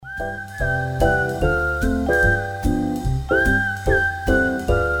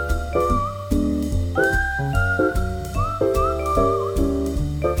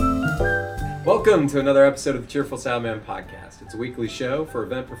Welcome to another episode of the Cheerful Soundman Podcast. It's a weekly show for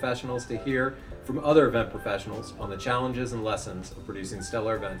event professionals to hear from other event professionals on the challenges and lessons of producing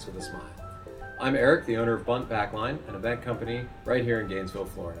stellar events with a smile. I'm Eric, the owner of Bunt Backline, an event company right here in Gainesville,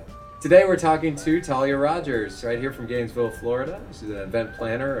 Florida. Today we're talking to Talia Rogers, right here from Gainesville, Florida. She's an event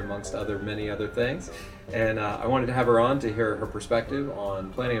planner, amongst many other things. And I wanted to have her on to hear her perspective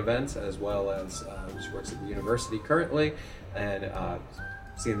on planning events, as well as she works at the university currently, and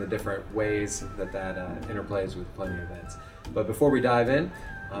seeing the different ways that interplays with planning events. But before we dive in,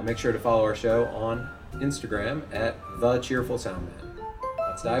 make sure to follow our show on Instagram at The Cheerful Soundman.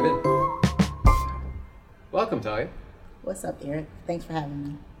 Let's dive in. Welcome, Talia. What's up, Eric? Thanks for having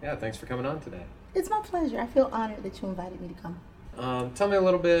me. Yeah, thanks for coming on today. It's my pleasure. I feel honored that you invited me to come. Tell me a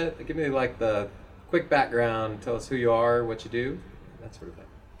little bit, give me like the quick background, tell us who you are, what you do, that sort of thing.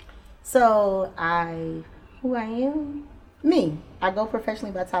 So, who I am? Me. I go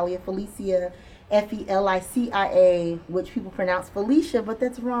professionally by Talia Felicia, Felicia, which people pronounce Felicia, but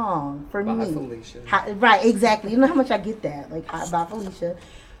that's wrong for me. Felicia. Right, exactly. You know how much I get that, like by Felicia.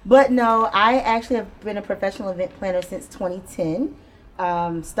 But no, I actually have been a professional event planner since 2010.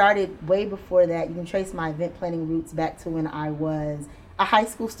 Started way before that. You can trace my event planning roots back to when I was a high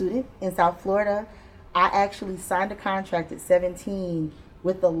school student in South Florida. I actually signed a contract at 17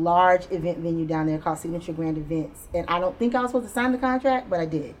 with a large event venue down there called Signature Grand Events. And I don't think I was supposed to sign the contract, but I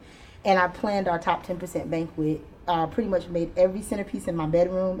did. And I planned our top 10% banquet, pretty much made every centerpiece in my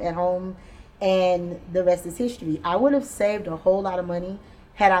bedroom at home, and the rest is history. I would have saved a whole lot of money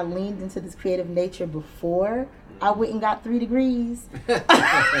had I leaned into this creative nature before I went and got 3 degrees.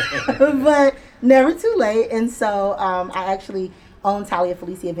 But never too late. And so I actually own Talia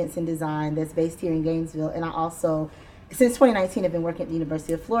Felicia Events and Design that's based here in Gainesville. And I also, since 2019, have been working at the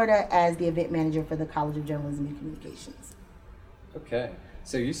University of Florida as the event manager for the College of Journalism and Communications. Okay.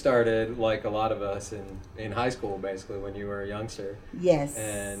 So you started, like a lot of us, in high school, basically, when you were a youngster. Yes.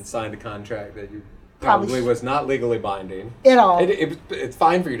 And signed a contract that you probably was not legally binding. At all. It's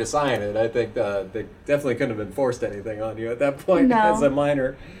fine for you to sign it. I think they definitely couldn't have enforced anything on you at that point as a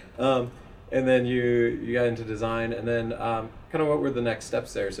minor. And then you got into design, and then kind of what were the next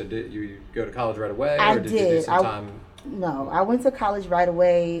steps there? So did you go to college right away, or did you do some time? No, I went to college right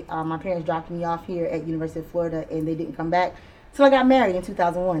away. My parents dropped me off here at University of Florida, and they didn't come back till I got married in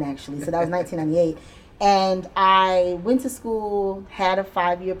 2001, actually. So that was 1998. And I went to school, had a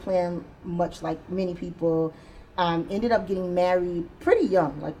 5-year plan, much like many people. Ended up getting married pretty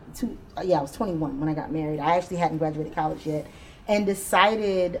young, I was 21 when I got married. I actually hadn't graduated college yet, and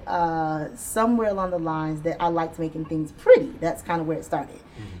decided somewhere along the lines that I liked making things pretty. That's kind of where it started.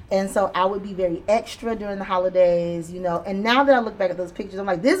 Mm-hmm. And so I would be very extra during the holidays, and now that I look back at those pictures, I'm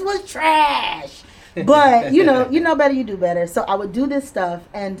like, this was trash. But, you know better, you do better. So I would do this stuff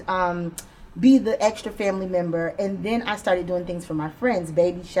and be the extra family member. And then I started doing things for my friends,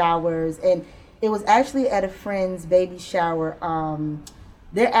 baby showers. And it was actually at a friend's baby shower.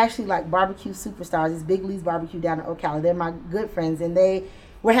 They're actually like barbecue superstars. It's Big Lee's Barbecue down in Ocala. They're my good friends. And they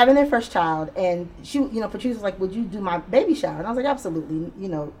were having their first child. And she, Patrice was like, would you do my baby shower? And I was like, absolutely.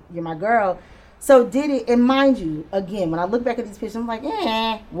 You're my girl. So did it. And mind you, again, when I look back at these pictures, I'm like,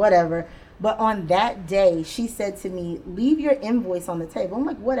 whatever. But on that day, she said to me, leave your invoice on the table. I'm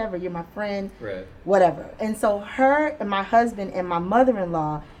like, whatever, you're my friend, right. Whatever. And so her and my husband and my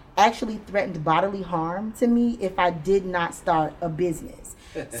mother-in-law actually threatened bodily harm to me if I did not start a business.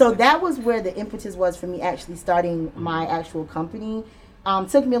 So that was where the impetus was for me actually starting my actual company.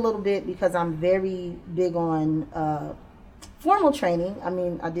 Took me a little bit because I'm very big on formal training. I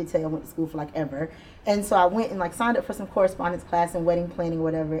mean, I did tell you I went to school for ever. And so I went and signed up for some correspondence class and wedding planning,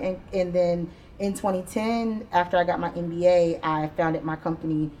 whatever. And then in 2010, after I got my MBA, I founded my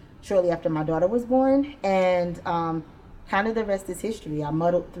company shortly after my daughter was born. And kind of the rest is history. I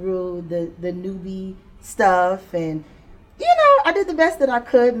muddled through the newbie stuff, and I did the best that I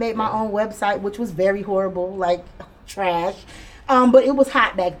could, made my own website, which was very horrible, trash. But it was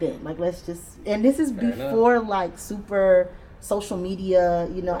hot back then. And this is Fair before enough. Super social media,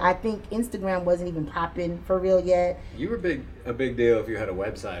 I think Instagram wasn't even popping for real yet. You were a big deal if you had a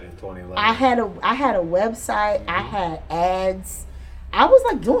website in 2011. I had a website. Mm-hmm. I had ads. I was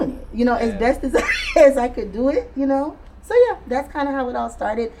doing it, as best as I could do it, So yeah, that's kind of how it all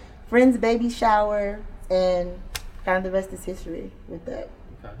started. Friend's baby shower, and kind of the rest is history with that.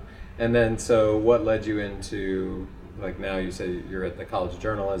 Okay. And then, so what led you into, now you say you're at the College of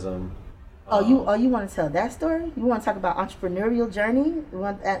Journalism. You want to tell that story? You want to talk about entrepreneurial journey?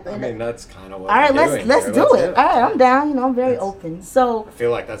 That's kind of what. All right, let's do it. All right, I'm down. I'm very open. So I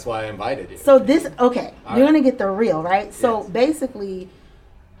feel like that's why I invited you. So you're gonna get the real, right? So basically,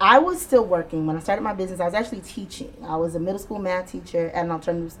 I was still working when I started my business. I was actually teaching. I was a middle school math teacher at an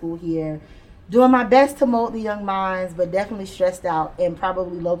alternative school here, doing my best to mold the young minds, but definitely stressed out and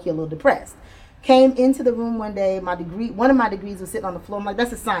probably low-key a little depressed. Came into the room one day, one of my degrees was sitting on the floor. I'm like,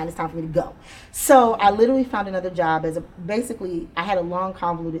 that's a sign, it's time for me to go. So I literally found another job I had a long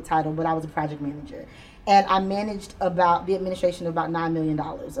convoluted title, but I was a project manager. And I managed the administration of about $9 million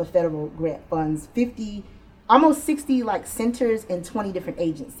of federal grant funds, almost 60 centers in 20 different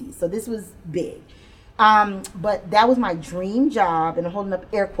agencies. So this was big. But that was my dream job, and I'm holding up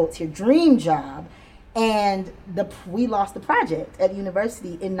air quotes here, dream job. And we lost the project at the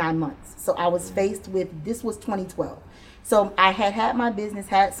university in 9 months. So I was faced with, this was 2012. So I had my business,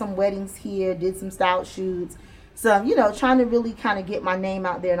 had some weddings here, did some style shoots, some, trying to really kind of get my name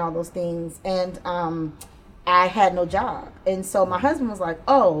out there and all those things. And I had no job. And so my husband was like,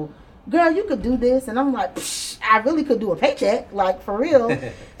 oh, girl, you could do this. And I'm like, I really could do a paycheck, for real.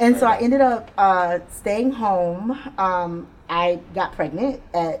 And so I ended up staying home. I got pregnant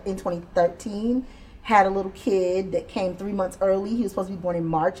in 2013. Had a little kid that came 3 months early. He was supposed to be born in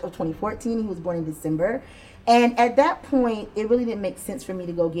March of 2014. He was born in December. And at that point, it really didn't make sense for me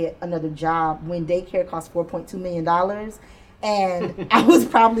to go get another job when daycare cost $4.2 million. And I was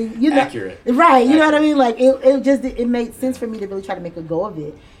probably, accurate. Right. You know what I mean? It made sense for me to really try to make a go of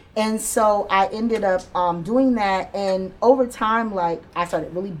it. And so I ended up doing that. And over time, I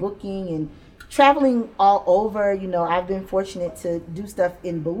started really booking and traveling all over. I've been fortunate to do stuff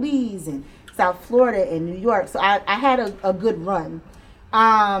in Belize and South Florida and New York. So I had a good run.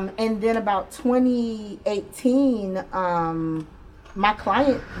 And then about 2018, my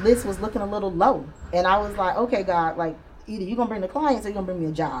client list was looking a little low. And I was like, okay, God, either you're going to bring the clients or you're going to bring me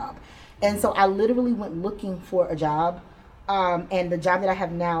a job. And so I literally went looking for a job. And the job that I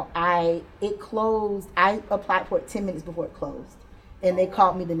have now, it closed. I applied for it 10 minutes before it closed. And they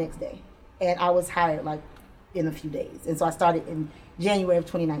called me the next day. And I was hired in a few days. And so I started in January of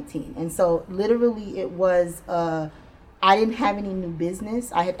 2019. And so literally it was, I didn't have any new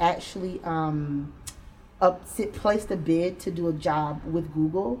business. I had actually placed a bid to do a job with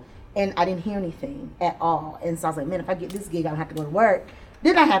Google, and I didn't hear anything at all. And so I was like, man, if I get this gig, I don't have to go to work.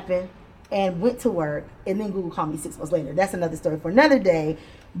 Did not happen, and went to work, and then Google called me 6 months later. That's another story for another day.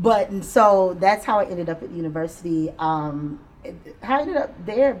 And so that's how I ended up at the university. How I ended up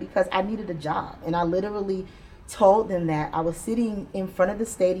there because I needed a job, and I literally told them that. I was sitting in front of the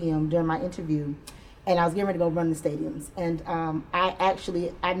stadium during my interview, and I was getting ready to go run the stadiums. And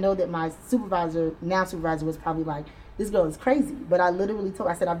I know that my supervisor was probably like, this girl is crazy. But I literally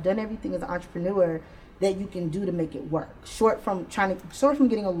I said, I've done everything as an entrepreneur that you can do to make it work. Short from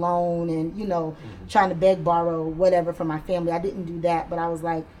getting a loan and, trying to beg, borrow, whatever from my family. I didn't do that, but I was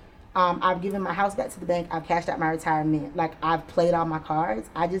like, I've given my house back to the bank. I've cashed out my retirement. I've played all my cards.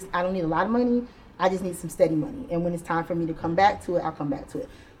 I don't need a lot of money. I just need some steady money. And when it's time for me to come back to it, I'll come back to it.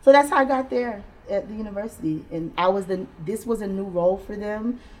 So that's how I got there at the university. And this was a new role for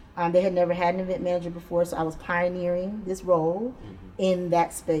them. They had never had an event manager before, so I was pioneering this role in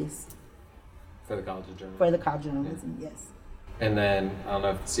that space. For the College of Journalism. For the College of Journalism, yes. And then, I don't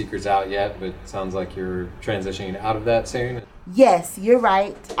know if the secret's out yet, but it sounds like you're transitioning out of that soon. Yes, you're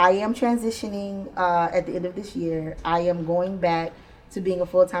right. I am transitioning at the end of this year. I am going back to being a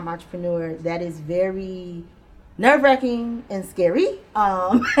full-time entrepreneur. That is very nerve-wracking and scary.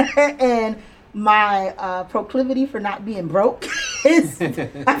 And my proclivity for not being broke is,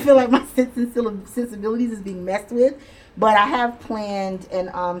 I feel like my sensibilities is being messed with. But I have planned,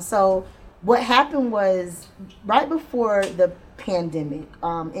 and so what happened was right before the pandemic,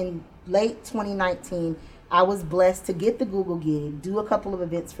 in late 2019, I was blessed to get the Google gig, do a couple of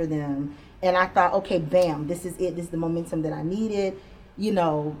events for them, and I thought, okay, bam, this is it. This is the momentum that I needed.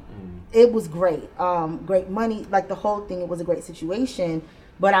 It was great. Great money, the whole thing. It was a great situation,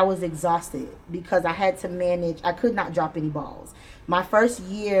 but I was exhausted because I had to manage. I could not drop any balls. My first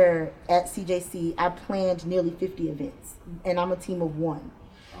year at CJC, I planned nearly 50 events, and I'm a team of one.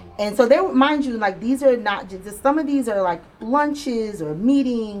 And so there, mind you, these are not just, some of these are lunches or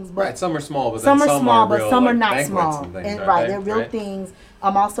meetings, but right, some are small, but some are small, but some are not small. And right, they're real things.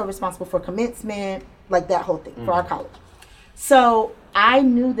 I'm also responsible for commencement, that whole thing for our college. So I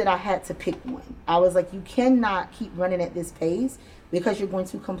knew that I had to pick one. I was like, you cannot keep running at this pace because you're going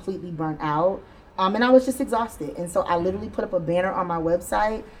to completely burn out. And I was just exhausted. And so I literally put up a banner on my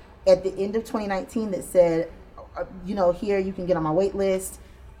website at the end of 2019 that said, here you can get on my wait list.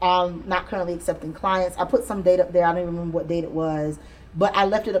 Not currently accepting clients. I put some date up there. I don't even remember what date it was, but I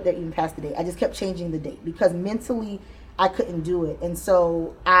left it up there even past the date. I just kept changing the date because mentally I couldn't do it. And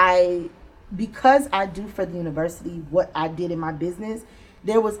so because I do for the university what I did in my business,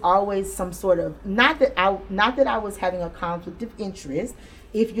 there was always some sort of, not that I was having a conflict of interest.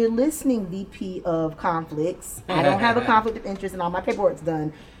 If you're listening, VP of conflicts, I don't have a conflict of interest and all my paperwork's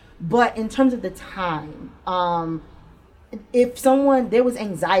done. But in terms of the time, if there was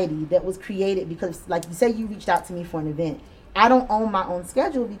anxiety that was created because, like you say, you reached out to me for an event. I don't own my own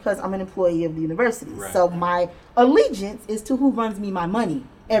schedule because I'm an employee of the university. Right. So my allegiance is to who runs me my money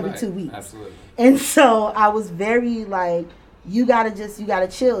every 2 weeks. Absolutely. And so I was very like, you gotta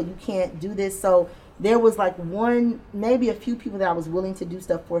chill. You can't do this. So there was like maybe a few people that I was willing to do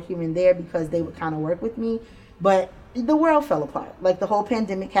stuff for here and there because they would kind of work with me. But the world fell apart. Like the whole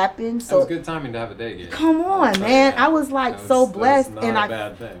pandemic happened. So it was good timing to have a day gig. Come on, man. I was like so blessed. That was not a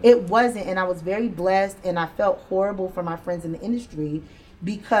bad thing. It wasn't. And I was very blessed and I felt horrible for my friends in the industry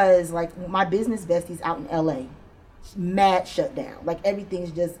because like my business besties out in LA, mad shut down. Like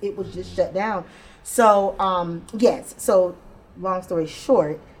everything's it was just shut down. So, yes. So long story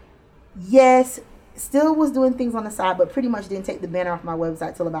short, yes, still was doing things on the side, but pretty much didn't take the banner off my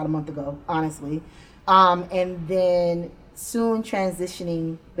website till about a month ago, honestly. And then soon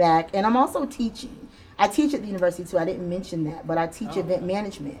transitioning back. And I'm also teaching. I teach at the university too. I didn't mention that, but I teach event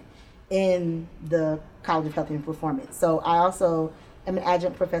management in the College of Health and Performance. So I also am an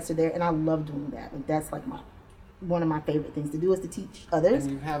adjunct professor there, and I love doing that. Like that's like one of my favorite things to do is to teach others.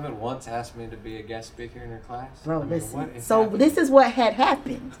 And you haven't once asked me to be a guest speaker in your class? Bro, listen. So this is what had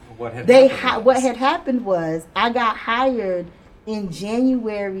happened. What had happened was I got hired in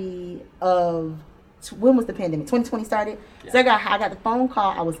January of, when was the pandemic? 2020 started? Yeah. So I got the phone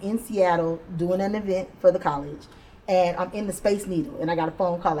call. I was in Seattle doing an event for the college, and I'm in the Space Needle, and I got a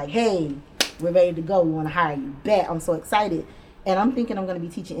phone call like, hey, we're ready to go. We want to hire you. Bet. I'm so excited. And I'm thinking I'm going to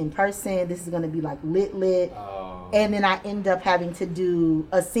be teaching in person. This is going to be like lit. Oh. And then I end up having to do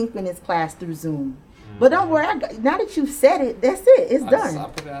a synchronous class through Zoom. Mm-hmm. But don't worry, now that you've said it, that's it. It's done. I'll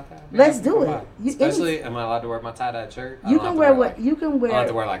put it out there. Let's do it. Especially, am I allowed to wear my tie-dye shirt? You can wear what you can wear. I don't have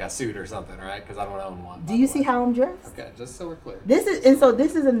to wear like a suit or something, right? Because I don't own one. Do you see how I'm dressed? Okay, just so we're clear. This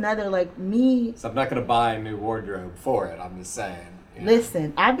is another like me. So I'm not going to buy a new wardrobe for it. I'm just saying. You know?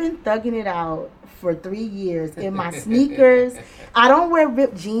 Listen, I've been thugging it out for 3 years in my sneakers. I don't wear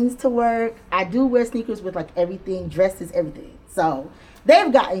ripped jeans to work. I do wear sneakers with like everything, dresses, everything. So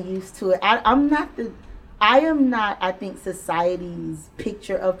they've gotten used to it. I am not, I think, society's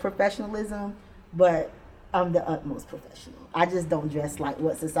picture of professionalism, but I'm the utmost professional. I just don't dress like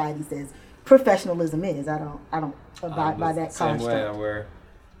what society says professionalism is. I don't abide by that construct. Same way I wear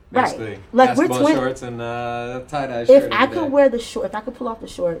basically like basketball shorts and tie-dye shirt. If I could wear if I could pull off the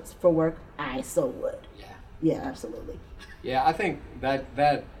shorts for work, I so would. Yeah, absolutely. Yeah, I think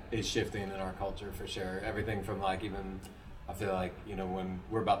that is shifting in our culture for sure. Everything from like even, I feel like, you know, when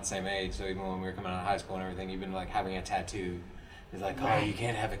we're about the same age, so even when we were coming out of high school and everything, even like having a tattoo is like, oh, you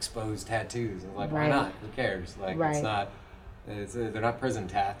can't have exposed tattoos. And like, why not? Who cares? Like, it's not, they're not prison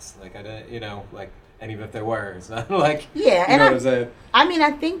tats. Like, and even if they were, it's not like, yeah, you know what I'm saying? I mean,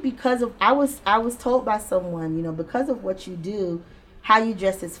 I think because of, I was told by someone, you know, because of what you do, how you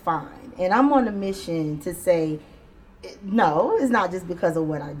dress is fine. And I'm on a mission to say, no, it's not just because of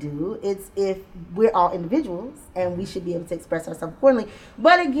what I do. It's if we're all individuals and we should be able to express ourselves accordingly.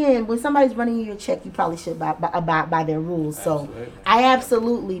 But again, when somebody's running you your check, you probably should abide by their rules. Absolutely. So I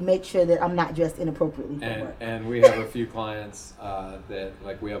absolutely make sure that I'm not dressed inappropriately for work. And we have a few clients that,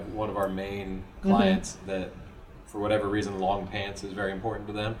 like, we have one of our main clients that, for whatever reason, long pants is very important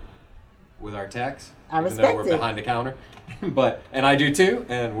to them with our techs. Even though we're behind the counter. And I do too.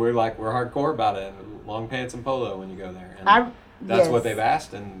 And we're hardcore about it. Long pants and polo when you go there. And that's what they've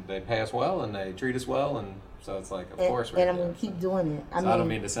asked, and they pay us well, and they treat us well, and so it's like, of course. And I'm going to keep doing it. I don't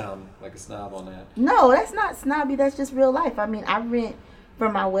mean to sound like a snob on that. No, that's not snobby. That's just real life. I mean, for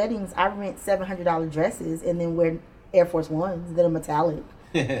my weddings, I rent $700 dresses and then wear Air Force Ones that are metallic.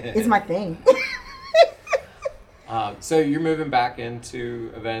 It's my thing. So you're moving back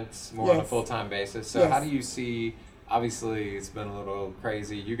into events more on a full-time basis. So how do you see, obviously it's been a little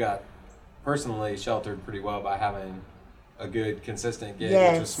crazy. You got personally sheltered pretty well by having a good consistent gig,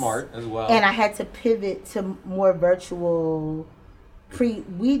 which was smart as well. And I had to pivot to more virtual.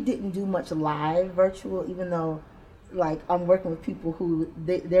 We didn't do much live virtual, even though like I'm working with people who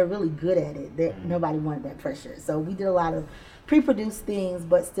they're really good at it. Nobody wanted that pressure. So we did a lot of pre-produced things,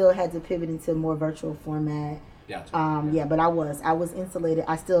 but still had to pivot into more virtual format. Gotcha. But I was insulated.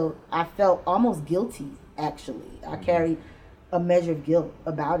 I felt almost guilty, actually. I carried a measure of guilt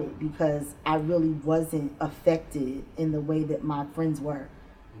about it because I really wasn't affected in the way that my friends were.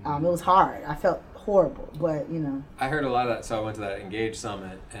 It was hard. I felt horrible, but I heard a lot of that. So I went to that Engage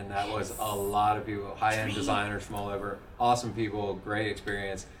Summit, and that was a lot of people, high-end designers from all over, awesome people, great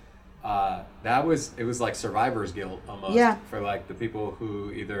experience. It was like survivor's guilt almost for like the people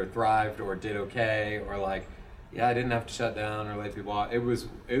who either thrived or did okay, or like, I didn't have to shut down or lay people off. It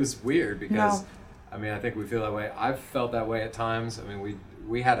was weird because I mean, I think we feel that way. I've felt that way at times. I mean,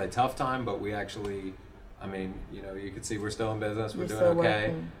 we had a tough time, but we actually, I mean, you can see we're still in business. We're doing okay.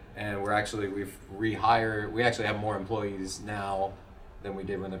 Working. And we've rehired. We actually have more employees now than we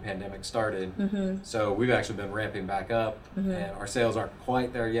did when the pandemic started. Mm-hmm. So we've actually been ramping back up, and our sales aren't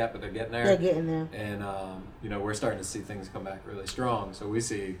quite there yet, but they're getting there. They're getting there. And, we're starting to see things come back really strong. So we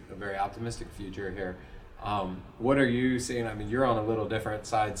see a very optimistic future here. What are you seeing? I mean, you're on a little different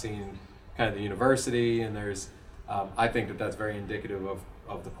side, seeing kind of the university, and there's, I think that's very indicative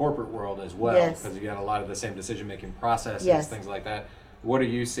of the corporate world as well, because you got a lot of the same decision-making processes, things like that. What are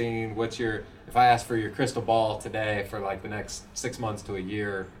you seeing? If I ask for your crystal ball today for like the next 6 months to a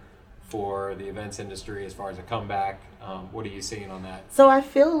year for the events industry as far as a comeback, what are you seeing on that? So I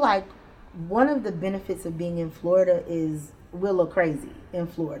feel like one of the benefits of being in Florida is we're a little crazy in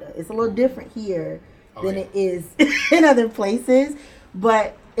Florida. It's a little different here than it is in other places.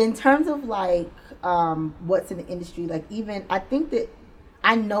 But in terms of like what's in the industry, like even I think that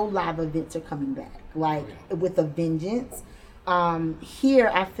I know live events are coming back, like with a vengeance. Here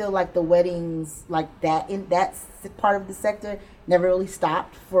I feel like the weddings like that in that part of the sector never really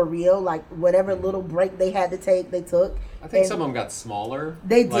stopped for real. Like whatever little break they had to take, they took. I think some of them got smaller.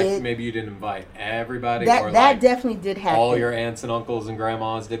 They like did. Maybe you didn't invite everybody. That definitely did happen. All your aunts and uncles and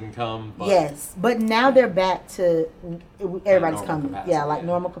grandmas didn't come. But yes, but now they're back to everybody's coming.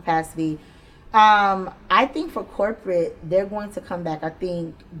 Normal capacity. I think for corporate, they're going to come back. I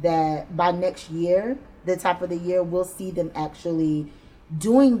think that by next year, the top of the year, we'll see them actually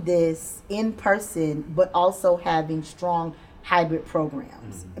doing this in person, but also having strong hybrid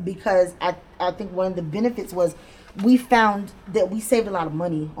programs. Because I think one of the benefits was we found that we saved a lot of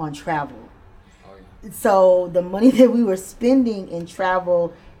money on travel. So the money that we were spending in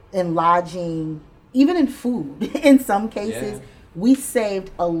travel and lodging, even in food, in some cases, we saved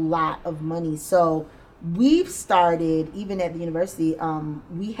a lot of money. So we've started, even at the university,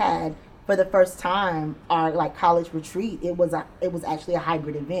 we had, for the first time, our like college retreat, it was actually a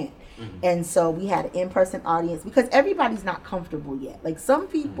hybrid event. And so we had an in-person audience because everybody's not comfortable yet. Like some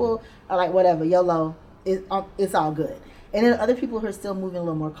people are like, whatever, YOLO, it's all good. And then other people who are still moving a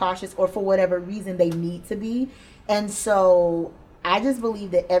little more cautious, or for whatever reason they need to be. And so I just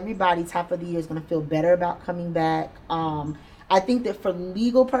believe that everybody top of the year is going to feel better about coming back. I think that for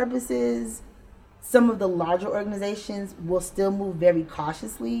legal purposes, some of the larger organizations will still move very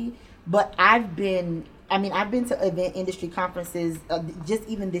cautiously. But I've been to event industry conferences just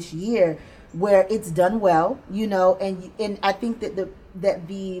even this year where it's done well, and I think that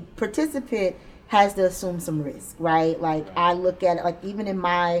the participant has to assume some risk, right? Like I look at it, like even in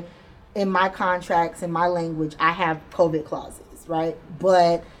my contracts, in my language, I have COVID clauses, right?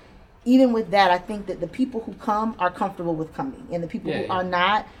 But even with that, I think that the people who come are comfortable with coming, and the people who are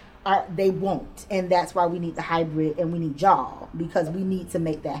not, they won't. And that's why we need the hybrid, and we need y'all, because we need to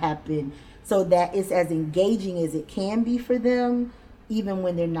make that happen so that it's as engaging as it can be for them, even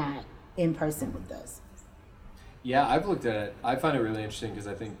when they're not in person with us. Yeah, I've looked at it. I find it really interesting because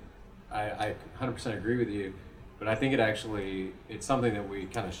I think I 100% agree with you, but I think it's something that we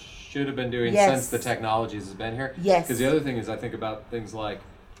kind of should have been doing since the technologies has been here. Yes. Because the other thing is I think about things like,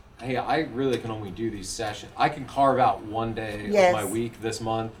 hey, I really can only do these sessions. I can carve out one day of my week this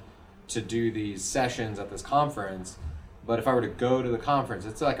month to do these sessions at this conference, but if I were to go to the conference,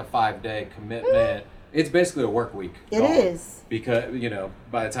 it's like a 5-day commitment. It's basically a work week. It is. Because,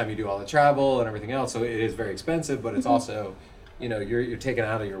 by the time you do all the travel and everything else, so it is very expensive, but it's also, you're taken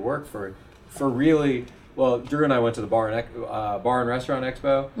out of your work for really, well, Drew and I went to the Bar and Restaurant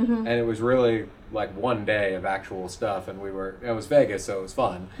Expo, and it was really like one day of actual stuff, and it was Vegas, so it was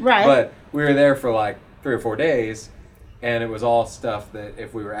fun. Right. But we were there for like 3 or 4 days, and it was all stuff that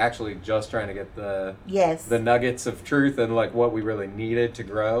if we were actually just trying to get the nuggets of truth and like what we really needed to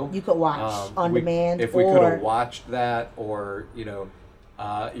grow, you could watch on demand. If we could have watched that, or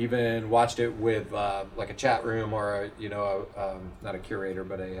even watched it with like a chat room, or not a curator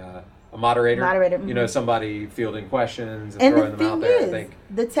but a moderator. Somebody fielding questions and throwing them out there. I think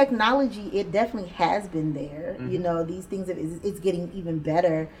the technology, it definitely has been there. These things, it's getting even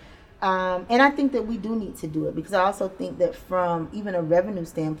better. And I think that we do need to do it, because I also think that from even a revenue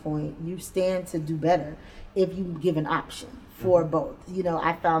standpoint, you stand to do better if you give an option for both. You know,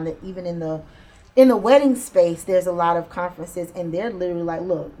 I found that even in the wedding space, there's a lot of conferences, and they're literally like,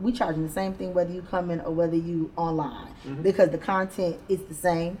 look, we charging the same thing whether you come in or whether you online, because the content is the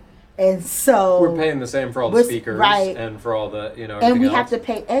same. And so we're paying the same for all the speakers, right, and for all the, and we have to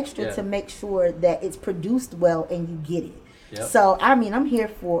pay extra to make sure that it's produced well and you get it. Yep. So I mean, I'm here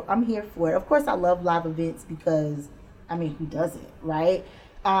for it. Of course, I love live events because, I mean, who doesn't, right?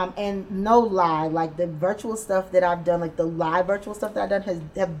 And no lie, like the virtual stuff that I've done, like the live virtual stuff that I've done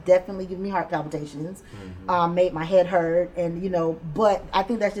have definitely given me heart palpitations, made my head hurt, and but I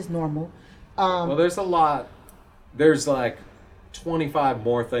think that's just normal. Well, there's a lot. There's like 25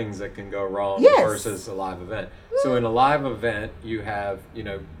 more things that can go wrong versus a live event. So in a live event, you have,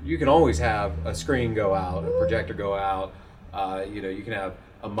 you can always have a screen go out, a projector go out, you can have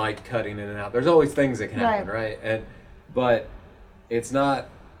a mic cutting in and out. There's always things that can happen, right? But it's not,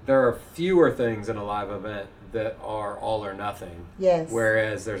 there are fewer things in a live event that are all or nothing. Yes.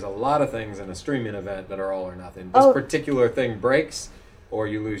 Whereas there's a lot of things in a streaming event that are all or nothing. This particular thing breaks, or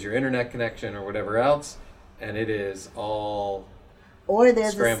you lose your internet connection or whatever else, and it is all... Or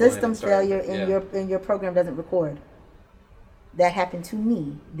there's a system failure and your program doesn't record. That happened to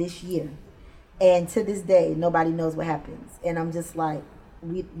me this year. And to this day, nobody knows what happens. And I'm just like,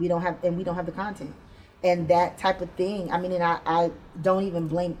 we don't have the content. And that type of thing, I mean, and I don't even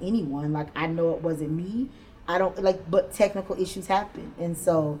blame anyone. Like, I know it wasn't me. But technical issues happen. And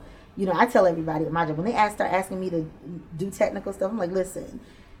so, I tell everybody at my job, when they start asking me to do technical stuff, I'm like, listen,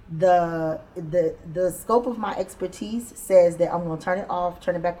 the scope of my expertise says that I'm going to turn it off,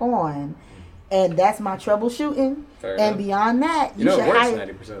 turn it back on. And that's my troubleshooting. Fair enough. Beyond that, you should it works hire...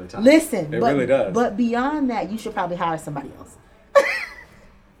 90% of the time. Listen. It really does. But beyond that, you should probably hire somebody else.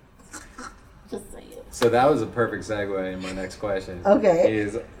 Just saying. So that was a perfect segue in my next question. Okay.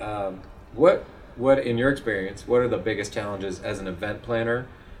 Is what in your experience, what are the biggest challenges as an event planner?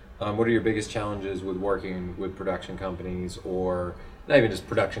 What are your biggest challenges with working with production companies, or not even just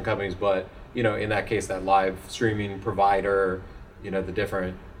production companies, but in that case, that live streaming provider, the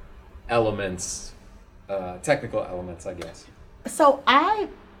different elements, technical elements, I guess. So I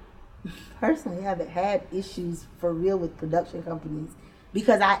personally haven't had issues for real with production companies,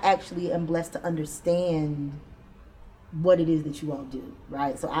 because I actually am blessed to understand what it is that you all do,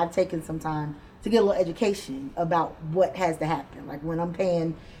 right? So I've taken some time to get a little education about what has to happen. Like when I'm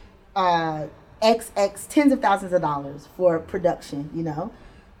paying XX tens of thousands of dollars for production,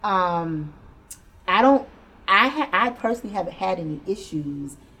 I personally haven't had any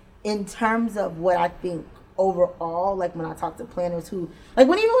issues in terms of what I think overall. Like when I talk to planners who, like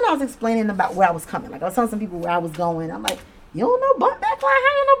when I was explaining about where I was coming, like I was telling some people where I was going, I'm like, you don't know bump back line?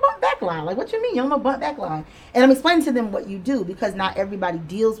 How you know bump back line? Like, what you mean you don't know bump back line? And I'm explaining to them what you do, because not everybody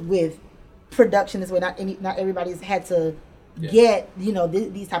deals with production this way. Not everybody's had to get,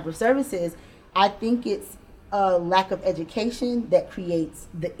 these type of services. I think it's a lack of education that creates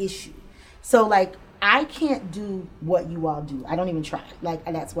the issue. So, like, I can't do what you all do. I don't even try. Like,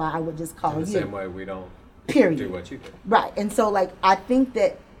 that's why I would just call you. In the same way we don't do what you do. Right. And so, like, I think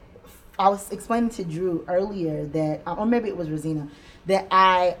that I was explaining to Drew earlier that, or maybe it was Rosina, that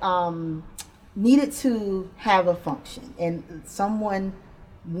I needed to have a function, and someone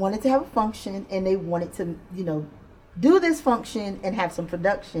wanted to have a function, and they wanted to, do this function and have some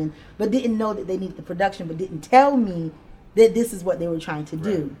production, but didn't know that they needed the production, but didn't tell me that this is what they were trying to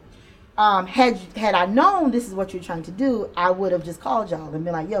do. Had I known this is what you're trying to do, I would have just called y'all and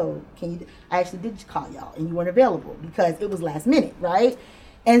been like, yo, I actually did call y'all and you weren't available because it was last minute, right?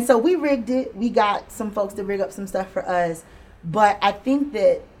 And so we rigged it. We got some folks to rig up some stuff for us. But I think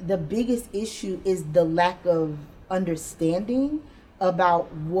that the biggest issue is the lack of understanding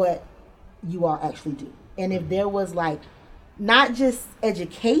about what you all actually do. And if there was like not just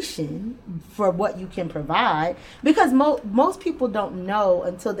education for what you can provide, because most people don't know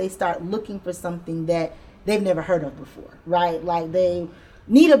until they start looking for something that they've never heard of before, right? Like they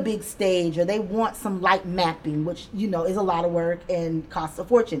need a big stage, or they want some light mapping, which is a lot of work and costs a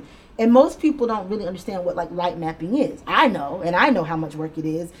fortune. And most people don't really understand what like light mapping is. I know how much work it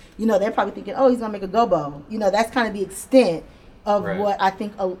is. They're probably thinking, oh, he's gonna make a gobo. That's kind of the extent of what I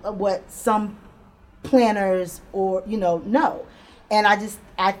think what some planners or know. And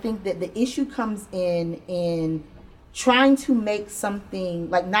I think that the issue comes in trying to make something,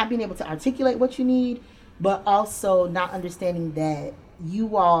 like not being able to articulate what you need, but also not understanding that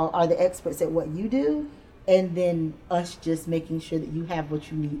you all are the experts at what you do, and then us just making sure that you have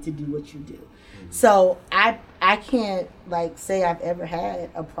what you need to do what you do. Mm-hmm. So I can't like say I've ever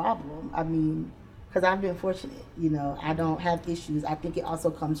had a problem. I mean, because I've been fortunate, I don't have issues. I think it also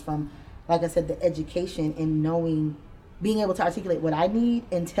comes from, like I said, the education and knowing being able to articulate what I need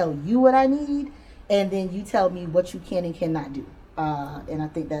and tell you what I need, and then you tell me what you can and cannot do. And I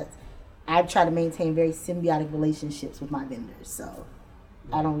think that's, I try to maintain very symbiotic relationships with my vendors. So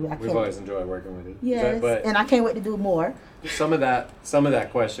We've always enjoyed working with you. Yes, and I can't wait to do more. Some of that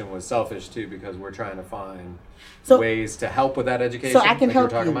question was selfish too, because we're trying to find ways to help with that education. So I can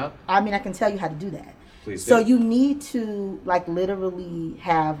help you. About. I mean, I can tell you how to do that. Please do. So you need to like literally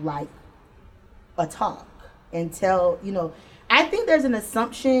have like a talk and tell, I think there's an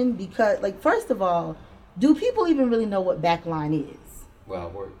assumption because, like, first of all, do people even really know what backline is? Well,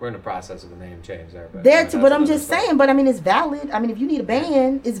 we're in the process of a name change there. But I'm just saying, but I mean, it's valid. I mean, if you need a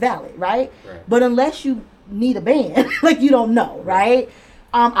band, it's valid, right? But unless you need a band, like, you don't know, right?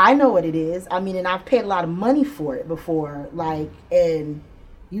 I know what it is. I mean, and I've paid a lot of money for it before, like, and,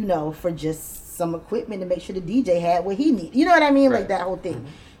 for just some equipment to make sure the DJ had what he needed. You know what I mean? Like, that whole thing.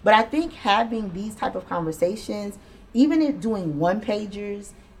 Mm-hmm. But I think having these type of conversations, even if doing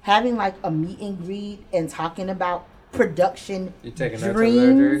one-pagers, having, like, a meet and greet and talking about production you taking dreams. Notes over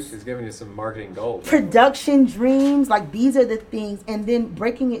there, Jerry? She's giving you some marketing gold. Production dreams, like, these are the things, and then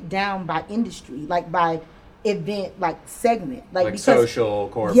breaking it down by industry, like by event, like segment, like because, social,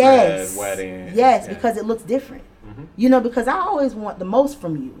 corporate, wedding. Yes, because it looks different. Mm-hmm. Because I always want the most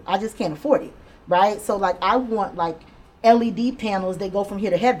from you. I just can't afford it, right? So like I want like LED panels that go from here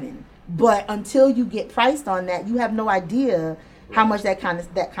to heaven, but until you get priced on that, you have no idea how much that kind of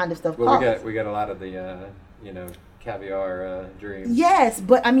stuff costs. We got a lot of the caviar dreams. Yes,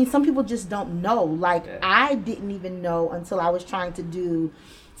 but I mean, some people just don't know. Like, I didn't even know until I was trying to do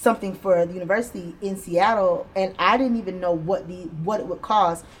something for the university in Seattle, and I didn't even know what it would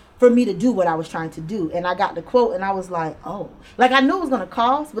cost for me to do what I was trying to do. And I got the quote, and I was like, oh, like I knew it was going to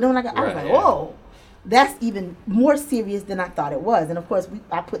cost, but then when I was like, whoa, that's even more serious than I thought it was. And of course,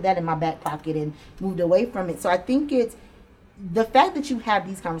 I put that in my back pocket and moved away from it. So I think it's the fact that you have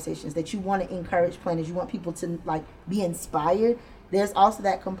these conversations, that you want to encourage planners, you want people to like be inspired. There's also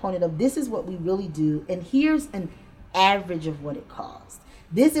that component of this is what we really do, and here's an average of what it costs.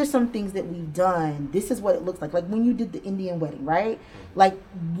 These are some things that we've done. This is what it looks like. Like when you did the Indian wedding, right? Like,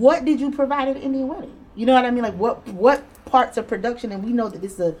 what did you provide at the Indian wedding? You know what I mean? Like what parts of production, and we know that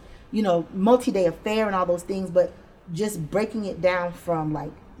this is a multi-day affair and all those things, but just breaking it down from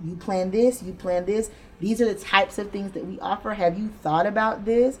like, you plan this. These are the types of things that we offer. Have you thought about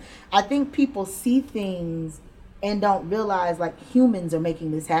this? I think people see things and don't realize like humans are making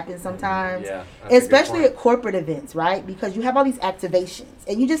this happen sometimes. Yeah, especially at corporate events, right? Because you have all these activations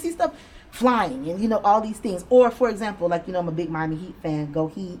and you just see stuff flying and all these things. Or for example, like I'm a big Miami Heat fan, go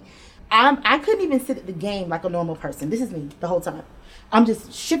Heat. I couldn't even sit at the game like a normal person. This is me the whole time. I'm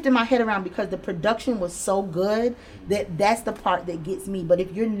just shifting my head around because the production was so good that's the part that gets me. But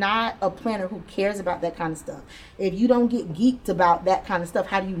if you're not a planner who cares about that kind of stuff, if you don't get geeked about that kind of stuff,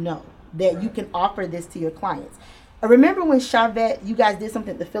 how do you know that you can offer this to your clients? I remember when Chavette, you guys did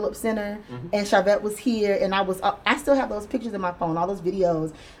something at the Phillips Center, and Chavette was here, and I still have those pictures in my phone, all those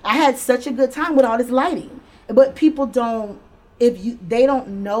videos. I had such a good time with all this lighting. But people they don't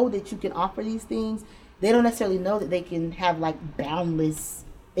know that you can offer these things. They don't necessarily know that they can have like boundless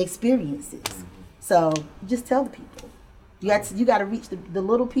experiences. So just tell the people. You got to reach the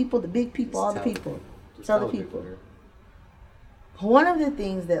little people, the big people, all the people. Tell the people. One of the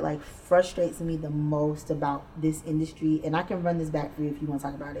things that like frustrates me the most about this industry, and I can run this back for you if you want to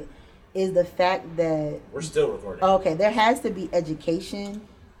talk about it, is the fact that we're still recording. Okay, there has to be education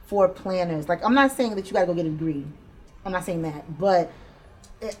for planners. Like, I'm not saying that you got to go get a degree. I'm not saying that, but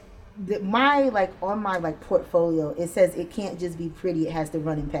on my portfolio, it says it can't just be pretty, it has to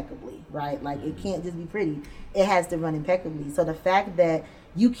run impeccably, right? Like, it can't just be pretty, it has to run impeccably. So the fact that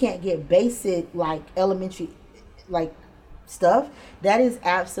you can't get basic, like, elementary, like, stuff, that is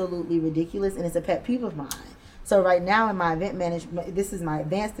absolutely ridiculous, and it's a pet peeve of mine. So right now in my event management, this is my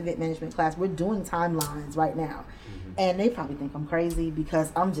advanced event management class, we're doing timelines right now. And they probably think I'm crazy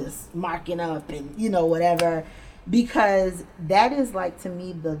because I'm just marking up and, whatever. Because that is like, to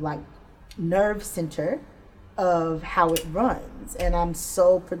me, the like nerve center of how it runs. And I'm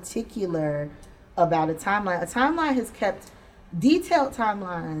so particular about a timeline. A timeline has kept detailed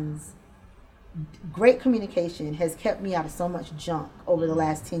timelines, great communication has kept me out of so much junk over the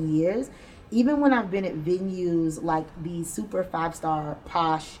last 10 years. Even when I've been at venues like the super 5-star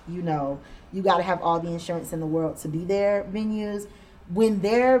posh, you got to have all the insurance in the world to be there venues. When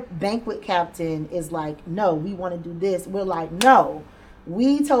their banquet captain is like, no, we want to do this, we're like, no,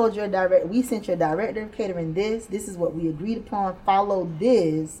 we sent your director of catering this is what we agreed upon, follow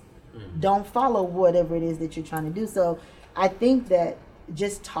this, don't follow whatever it is that you're trying to do. So I think that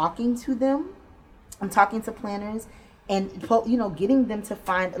just talking to them, I'm talking to planners, and getting them to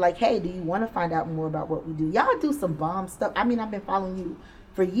find, like, hey, do you want to find out more about what we do? Y'all do some bomb stuff. I mean, I've been following you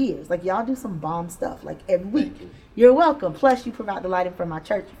for years. Like, y'all do some bomb stuff, like, every week. You're welcome. Plus, you provide the lighting for my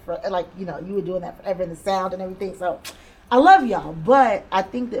church. For, like, you were doing that forever, and the sound and everything. So, I love y'all. But I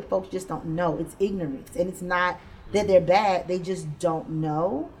think that folks just don't know. It's ignorance. And it's not that they're bad. They just don't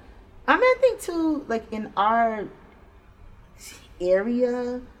know. I mean, I think, too, like, in our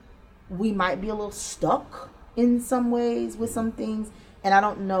area, we might be a little stuck in some ways with some things. And I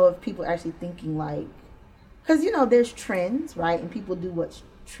don't know if people are actually thinking, like, because, there's trends, right? And people do what's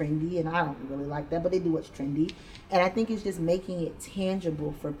trendy, and I don't really like that, but they do what's trendy. And I think it's just making it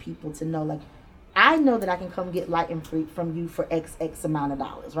tangible for people to know, like, I know that I can come get light and free from you for X amount of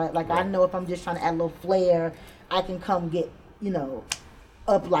dollars, right? Like, I know if I'm just trying to add a little flair, I can come get,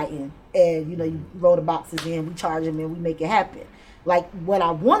 up lighting, and, you roll the boxes in, we charge them, and we make it happen. Like, what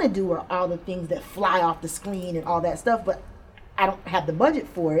I want to do are all the things that fly off the screen and all that stuff, but I don't have the budget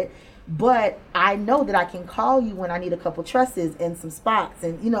for it. But I know that I can call you when I need a couple trusses and some spots,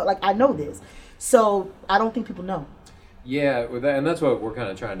 and like, I know this. So I don't think people know. Yeah, with that, and that's what we're kind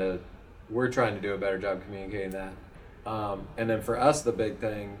of trying to do a better job communicating that. And then for us, the big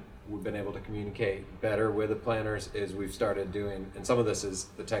thing we've been able to communicate better with the planners is we've started doing, and some of this is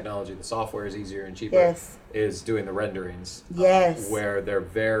the technology, the software is easier and cheaper. Yes. Is doing the renderings. Yes. Where they're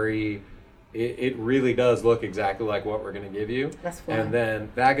very. It really does look exactly like what we're going to give you. That's fine. And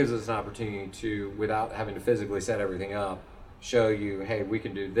then that gives us an opportunity to, without having to physically set everything up, show you, hey, we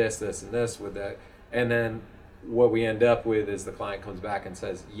can do this, this, and this with that. And then what we end up with is the client comes back and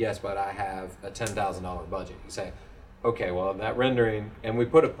says, yes, but I have a $10,000 budget. You say, okay, well, that rendering, and we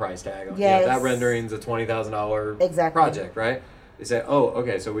put a price tag on it. Yes. Yeah, that rendering's a $20,000 exactly. project, right? They say, oh,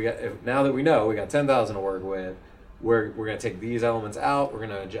 okay, so now that we know we got $10,000 to work with, we're going to take these elements out, we're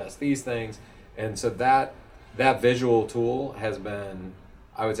going to adjust these things. And so that visual tool has been,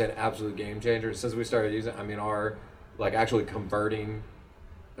 I would say, an absolute game changer since we started using it. I mean, our, like, actually converting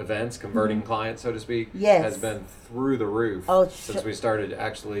events, converting clients, so to speak, yes. has been through the roof since we started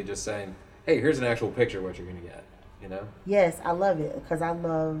actually just saying, hey, here's an actual picture of what you're going to get, Yes, I love it because I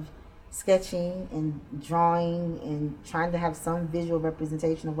love sketching and drawing and trying to have some visual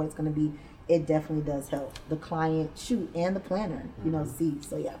representation of what it's going to be. It definitely does help the client and the planner, see.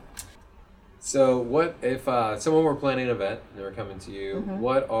 So, yeah. So what if someone were planning an event and they were coming to you,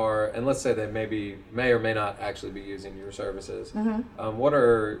 and let's say they may or may not actually be using your services,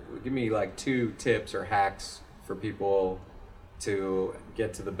 give me like 2 tips or hacks for people to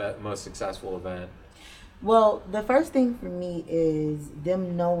get to the most successful event? Well, the first thing for me is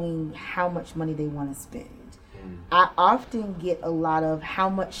them knowing how much money they want to spend. I often get a lot of how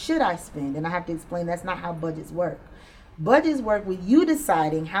much should I spend, and I have to explain that's not how budgets work. Budgets work with you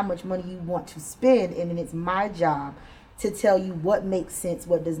deciding how much money you want to spend, and then it's my job to tell you what makes sense,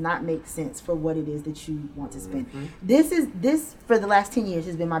 what does not make sense for what it is that you want to spend. This for the last 10 years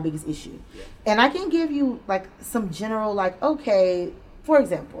has been my biggest issue. Yeah. And I can give you like some general, like, okay, for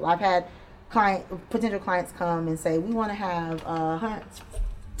example, I've had potential clients come and say, we want to have a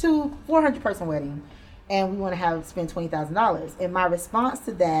 400 person wedding, and we want to spend $20,000. And my response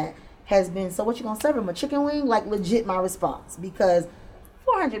to that has been, so what you gonna serve them, a chicken wing? Like, legit my response, because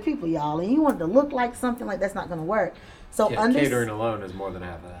 400 people, y'all, and you want it to look like something, like, that's not gonna work. So catering alone is more than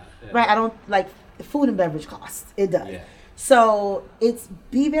half of that. Yeah. Right, I don't like food and beverage costs. It does. Yeah. So it's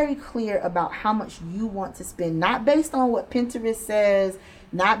be very clear about how much you want to spend, not based on what Pinterest says,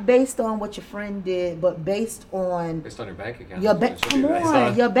 not based on what your friend did, but based on your bank account. Your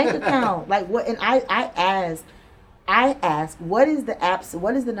bank account. Like, what? And I ask, what is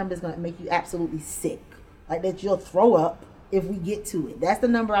the number that's going to make you absolutely sick? Like, that you'll throw up if we get to it. That's the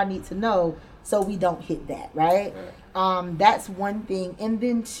number I need to know so we don't hit that, right? That's one thing. And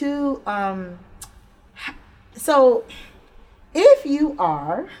then 2, so if you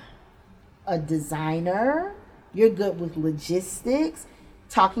are a designer, you're good with logistics,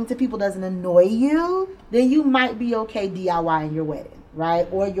 talking to people doesn't annoy you, then you might be okay DIYing your wedding, right?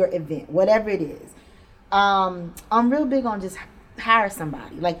 Or your event, whatever it is. I'm real big on just hire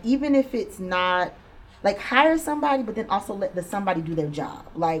somebody. Like, even if it's not, like, hire somebody, but then also let somebody do their job.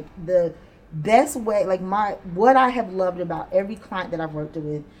 Like, the best way, like, what I have loved about every client that I've worked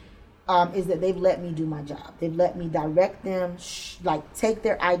with is that they've let me do my job. They've let me direct them, take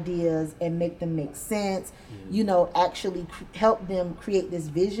their ideas and make them make sense, actually help them create this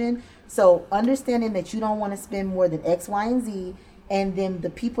vision. So understanding that you don't want to spend more than X, Y, and Z, and then the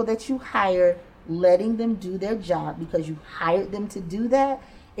people that you hire, letting them do their job because you hired them to do that,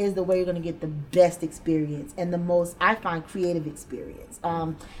 is the way you're going to get the best experience and the most, I find, creative experience.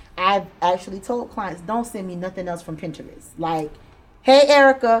 I've actually told clients, don't send me nothing else from Pinterest. Like, hey,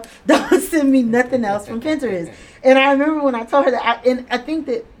 Erica, don't send me nothing else from Pinterest. And I remember when I told her that, and I think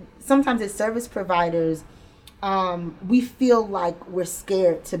that sometimes as service providers, we feel like we're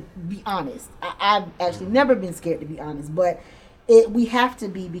scared to be honest. I've actually never been scared to be honest, but we have to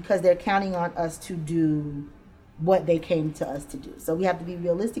be, because they're counting on us to do what they came to us to do. So we have to be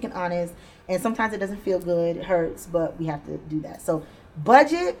realistic and honest, and sometimes it doesn't feel good, it hurts, but we have to do that. So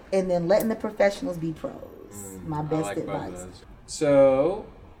budget, and then letting the professionals be pros. My best advice. So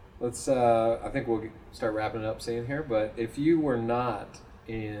let's I think we'll start wrapping it up soon here, but if you were not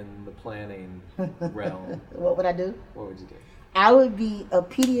in the planning realm, what would I do? What would you do? I would be a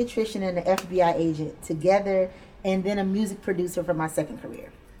pediatrician and an FBI agent together, and then a music producer for my second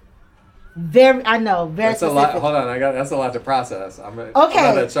career. I know, very that's specific. A lot. Hold on, that's a lot to process. I'm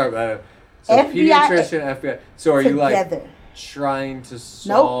okay. That sharp. So FBI, pediatrician, FBI. So are together. You like trying to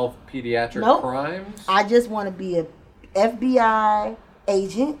solve pediatric crimes? I just want to be a FBI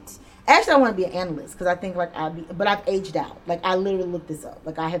agent. Actually, I want to be an analyst, because I think like but I've aged out. Like, I literally looked this up.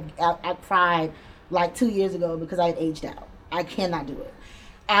 Like, I cried like 2 years ago because I had aged out. I cannot do it.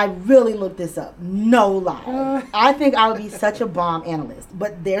 I really looked this up. No lie. I think I would be such a bomb analyst.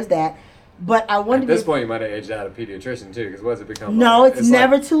 But there's that. But I wanted At this point, you might have aged out a pediatrician too, because what does it become? No, like? it's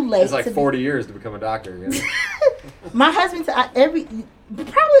never like, too late. It's like 40 years to become a doctor. You know? My husband,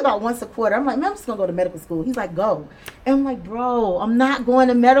 probably about once a quarter, I'm like, man, I'm just going to go to medical school. He's like, go. And I'm like, bro, I'm not going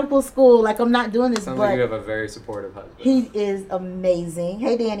to medical school. Like, I'm not doing this. Sounds like you have a very supportive husband. He is amazing.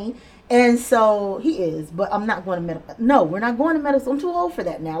 Hey, Danny. And so he is, but I'm not going to medical. No, we're not going to medical school. I'm too old for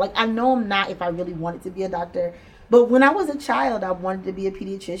that now. Like, I know I'm not if I really wanted to be a doctor. But when I was a child, I wanted to be a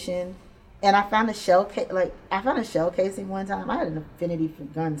pediatrician. And I found a shell casing one time. I had an affinity for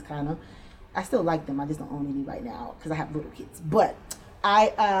guns, kind of. I still like them. I just don't own any right now because I have little kids. But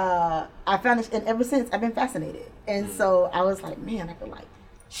I found it, and ever since I've been fascinated. And so I was like, man, I could like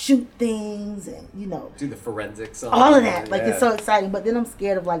shoot things and do the forensics. All of that. Like, it's so exciting. But then I'm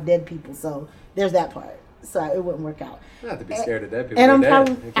scared of like dead people. So there's that part. So it wouldn't work out. You don't have to be scared of dead people. And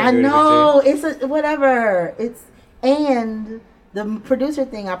I know it's whatever. And the producer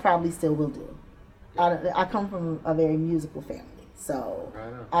thing I probably still will do. I come from a very musical family, so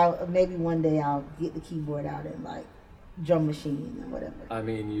maybe one day I'll get the keyboard out and like drum machine and whatever. I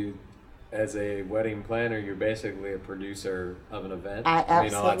mean, you, as a wedding planner, you're basically a producer of an event. I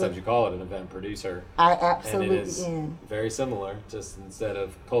mean, a lot of times you call it an event producer. I absolutely and it is very similar. Just instead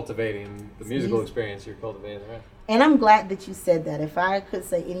of cultivating the musical experience, you're cultivating the rest. And I'm glad that you said that. If I could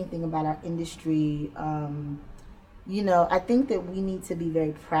say anything about our industry, I think that we need to be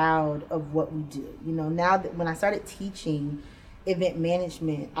very proud of what we do. Now that when I started teaching event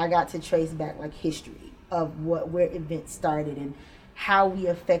management, I got to trace back like history of where events started and how we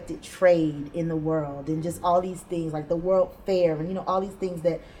affected trade in the world and just all these things like the World Fair and all these things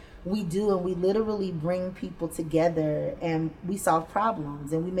that we do, and we literally bring people together and we solve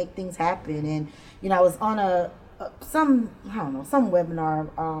problems and we make things happen. And I was on some webinar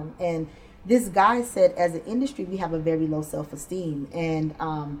and this guy said, as an industry, we have a very low self-esteem. And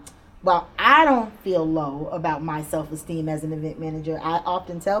while I don't feel low about my self-esteem as an event manager, I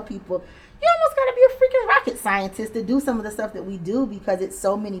often tell people, you almost got to be a freaking rocket scientist to do some of the stuff that we do, because it's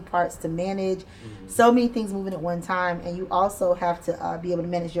so many parts to manage, so many things moving at one time. And you also have to be able to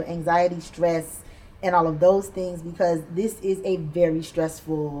manage your anxiety, stress, and all of those things, because this is a very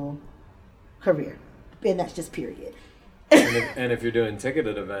stressful career. And that's just period. And if you're doing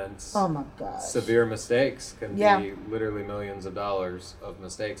ticketed events, oh my gosh, severe mistakes can be literally millions of dollars of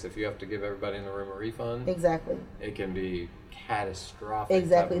mistakes. If you have to give everybody in the room a refund, exactly, it can be catastrophic.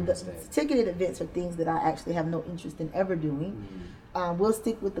 Exactly, the ticketed events are things that I actually have no interest in ever doing. We'll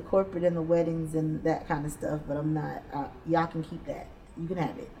stick with the corporate and the weddings and that kind of stuff, but I'm not. Y'all can keep that. You can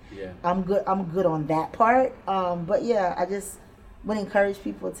have it. Yeah, I'm good on that part. But yeah, I just would encourage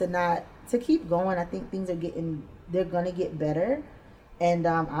people to keep going. I think things they're going to get better. And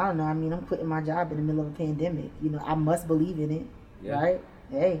I don't know. I mean, I'm quitting my job in the middle of a pandemic. I must believe in it, right?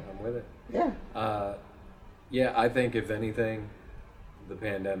 Hey. I'm with it. Yeah. I think if anything, the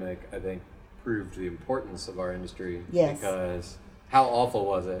pandemic, proved the importance of our industry. Yes. Because how awful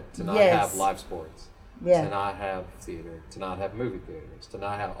was it to not have live sports? Yeah. To not have theater, to not have movie theaters, to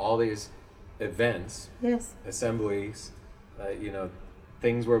not have all these events, assemblies,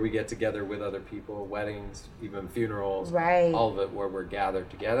 things where we get together with other people, weddings, even funerals, right? All of it where we're gathered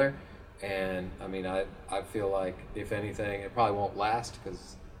together. And I mean, I feel like if anything, it probably won't last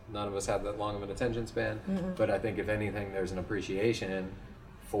because none of us have that long of an attention span. But I think if anything, there's an appreciation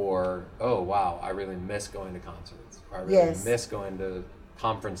for, oh, wow, I really miss going to concerts. Or I really Yes. miss going to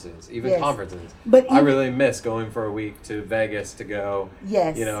conferences, even Yes. conferences. But I really miss going for a week to Vegas to go,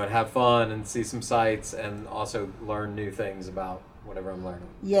 Yes. you know, and have fun and see some sights and also learn new things about whatever I'm learning.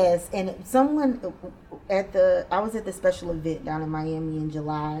 Yes, and someone I was at the special event down in Miami in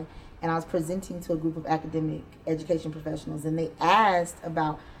July, and I was presenting to a group of academic education professionals, and they asked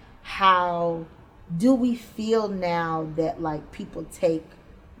about how do we feel now that like people take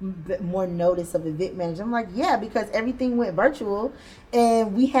more notice of event managers. I'm like, yeah, because everything went virtual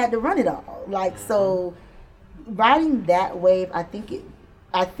and we had to run it all. Like, so riding that wave,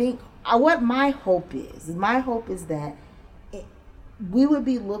 what my hope is that we would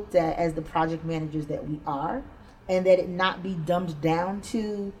be looked at as the project managers that we are, and that it not be dumbed down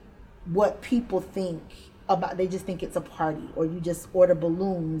to what people think about. They just think it's a party, or you just order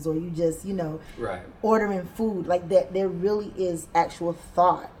balloons, or you just, Right. ordering food. Like that, there really is actual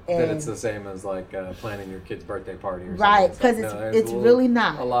thought. And That it's the same as like planning your kid's birthday party or something. right, because it's really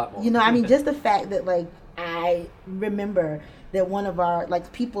not. A lot more. I mean, just the fact that like I remember that one of our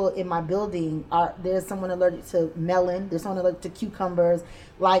like people in my building there's someone allergic to melon, there's someone allergic to cucumbers.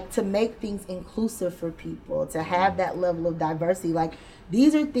 Like, to make things inclusive for people, to have that level of diversity, like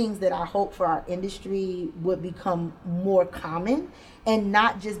these are things that I hope for our industry would become more common, and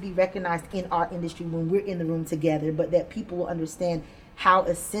not just be recognized in our industry when we're in the room together, but that people will understand how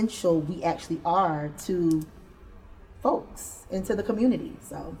essential we actually are to folks and to the community.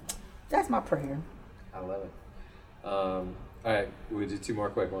 So that's my prayer. I love it. All right, we'll do two more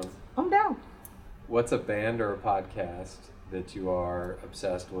quick ones. I'm down. What's a band or a podcast that you are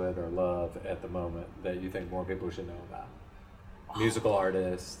obsessed with or love at the moment that you think more people should know about? Musical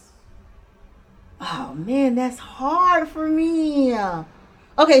artists. Oh man, that's hard for me.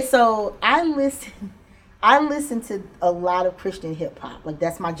 Okay, so I listen to a lot of Christian hip hop. Like,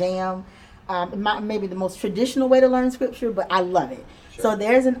 that's my jam. Maybe the most traditional way to learn scripture, but I love it. Sure. So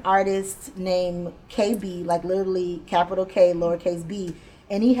there's an artist named KB, like literally capital K, lowercase b,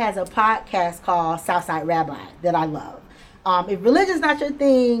 and he has a podcast called Southside Rabbi that I love. If religion's not your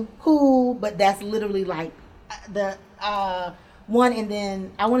thing, cool, but that's literally like the one. And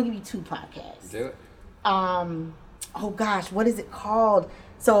then I want to give you two podcasts. Do it. Oh gosh, what is it called?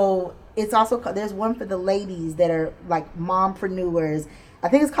 So it's also there's one for the ladies that are like mompreneurs. I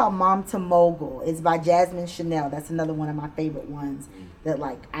think it's called Mom to Mogul. It's by Jasmine Chanel. That's another one of my favorite ones that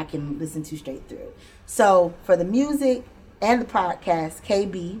like I can listen to straight through. So for the music and the podcast,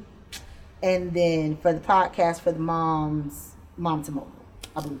 KB. And then for the podcast for the moms, Mom to Mogul.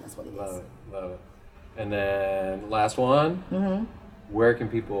 I believe that's what it is. Love it. And then last one. Mm-hmm. Where can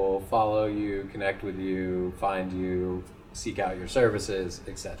people follow you, connect with you, find you, seek out your services,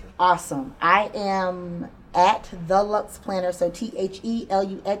 etc.? Awesome. I am at The Lux Planner, so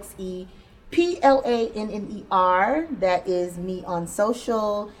TheLuxePlanner. That is me on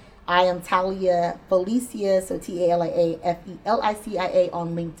social. I am Talia Felicia, so TALAAFELICIA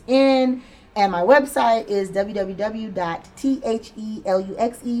on LinkedIn. And my website is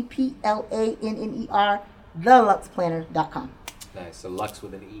www.TheLuxePlanner, theluxeplanner.com. Nice. So Lux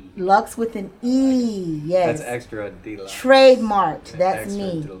with an E. Lux with an E, yes. That's extra deluxe. Trademarked. That's extra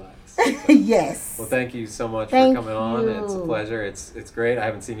me. Deluxe. Yes. Well, thank you so much Thank for coming on. you. It's a pleasure. It's great. I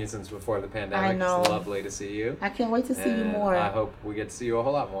haven't seen you since before the pandemic. I know. It's lovely to see you. I can't wait to see you And more. I hope we get to see you a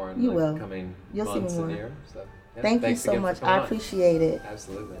whole lot more in You the will. coming You'll see me months and more. years. So, yeah, Thank you thanks so again for much. coming I on. appreciate it.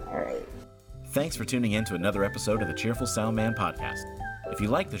 Absolutely. All right. Thanks for tuning in to another episode of the Cheerful Sound Man podcast. If you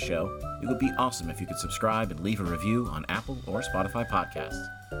like the show, it would be awesome if you could subscribe and leave a review on Apple or Spotify podcasts.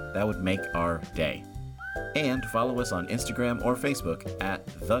 That would make our day. And follow us on Instagram or Facebook at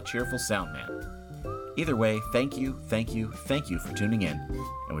The Cheerful Sound Man. Either way, thank you for tuning in,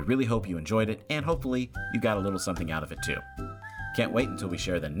 and we really hope you enjoyed it, and hopefully you got a little something out of it too. Can't wait until we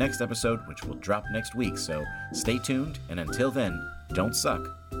share the next episode, which will drop next week, so stay tuned, and until then, don't suck,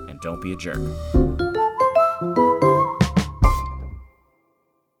 and don't be a jerk.